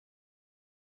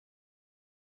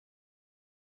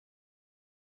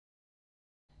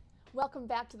Welcome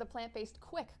back to the Plant-Based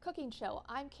Quick Cooking Show.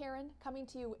 I'm Karen, coming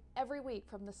to you every week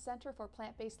from the Center for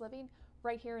Plant-Based Living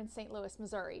right here in St. Louis,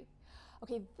 Missouri.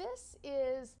 Okay, this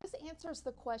answers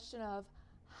the question of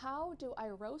how do I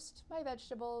roast my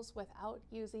vegetables without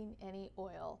using any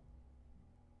oil?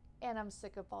 And I'm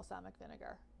sick of balsamic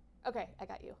vinegar. Okay, I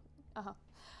got you.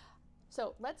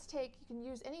 So you can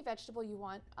use any vegetable you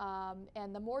want,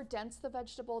 and the more dense the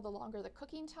vegetable, the longer the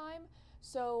cooking time.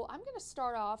 So I'm going to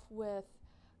start off with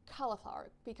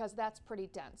cauliflower because that's pretty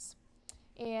dense.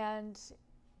 And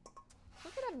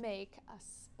we're going to make a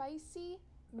spicy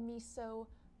miso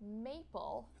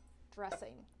maple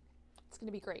dressing. It's going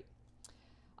to be great.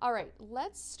 All right,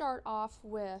 let's start off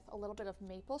with a little bit of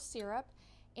maple syrup,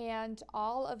 and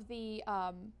all of the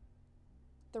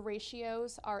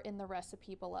ratios are in the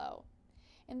recipe below.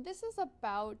 And this is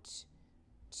about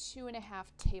 2.5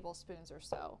 tablespoons or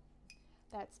so.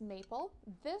 That's maple.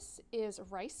 This is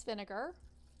rice vinegar.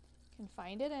 You can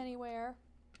find it anywhere.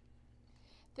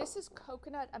 This is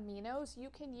coconut aminos. You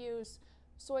can use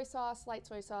soy sauce, light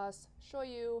soy sauce,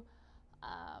 shoyu,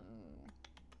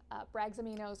 Bragg's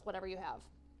aminos, whatever you have.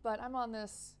 But I'm on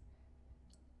this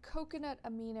coconut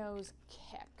aminos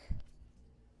kick.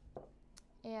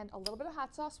 And a little bit of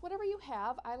hot sauce, whatever you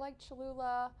have. I like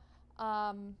Cholula.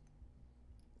 I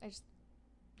just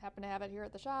happen to have it here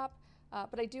at the shop,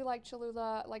 but I do like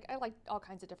Cholula. I like all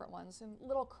kinds of different ones, and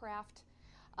little craft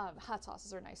hot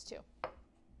sauces are nice too.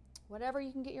 Whatever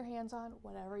you can get your hands on,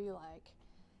 whatever you like.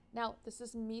 Now this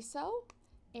is miso,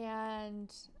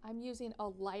 and I'm using a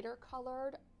lighter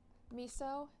colored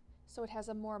miso, so it has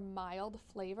a more mild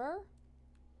flavor.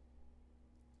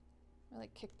 Really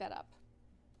kick that up.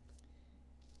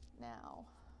 Now,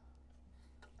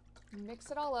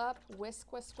 mix it all up,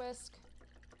 whisk, whisk, whisk.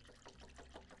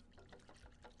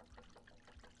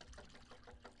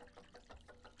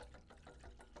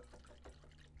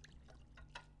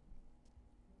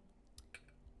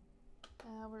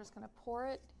 We're just going to pour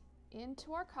it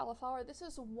into our cauliflower. This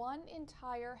is one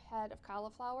entire head of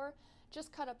cauliflower,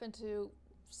 just cut up into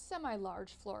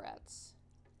semi-large florets.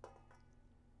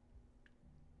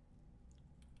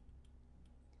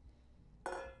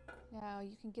 Now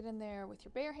you can get in there with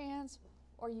your bare hands,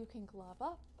 or you can glove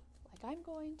up like I'm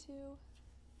going to.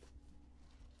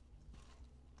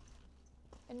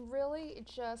 And really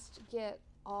just get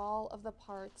all of the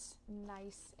parts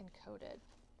nice and coated,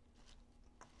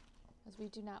 as we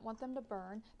do not want them to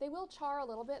burn. They will char a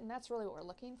little bit, and that's really what we're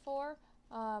looking for.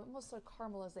 Almost a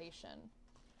caramelization.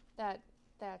 That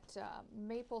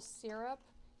maple syrup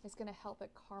is going to help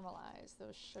it caramelize.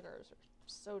 Those sugars are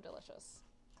so delicious.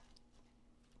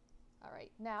 All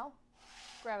right, now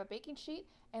grab a baking sheet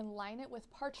and line it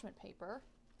with parchment paper.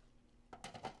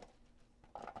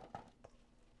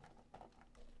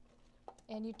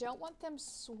 And you don't want them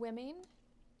swimming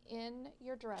in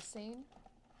your dressing,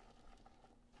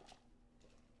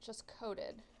 just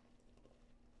coated.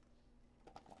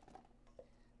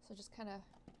 So just kind of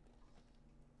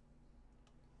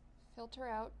filter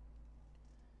out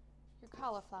your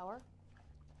cauliflower,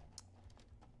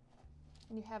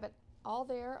 and you have it all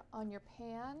there on your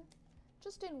pan,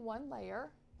 just in one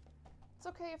layer. It's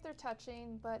okay if they're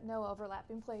touching, but no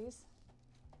overlapping, please.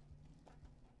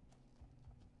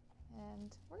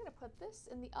 And we're going to put this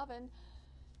in the oven.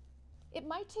 It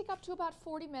might take up to about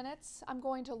 40 minutes. I'm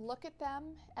going to look at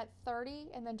them at 30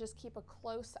 and then just keep a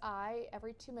close eye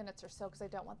every 2 minutes or so because I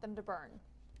don't want them to burn.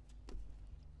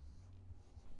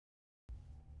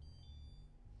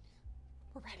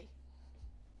 We're ready.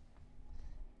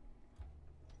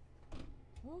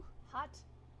 Ooh, hot.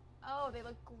 Oh, they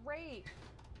look great.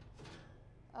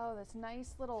 Oh, this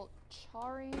nice little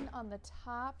charring on the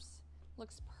tops.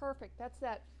 Looks perfect. That's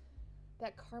that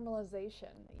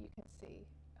caramelization that you can see.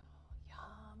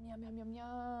 Oh, yum, yum, yum, yum,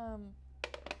 yum.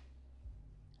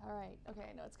 All right, okay,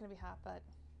 I know it's gonna be hot, but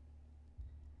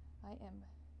I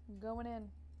am going in.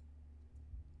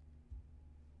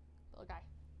 Little guy.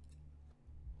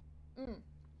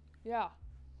 Yeah.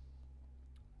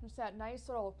 Just that nice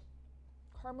little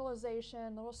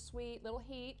caramelization, little sweet, little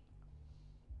heat.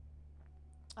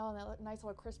 Oh, and that nice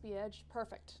little crispy edge.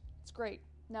 Perfect. It's great.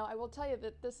 Now, I will tell you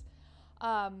that this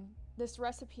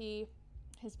recipe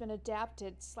has been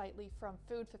adapted slightly from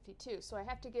Food 52. So I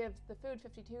have to give the Food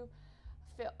 52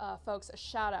 folks a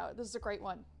shout out. This is a great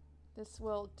one. This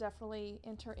will definitely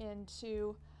enter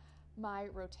into my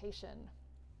rotation.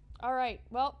 All right.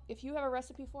 Well, if you have a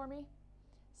recipe for me,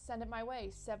 send it my way.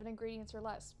 7 ingredients or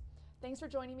less. Thanks for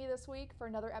joining me this week for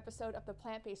another episode of the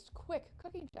Plant-Based Quick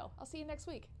Cooking Show. I'll see you next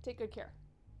week. Take good care.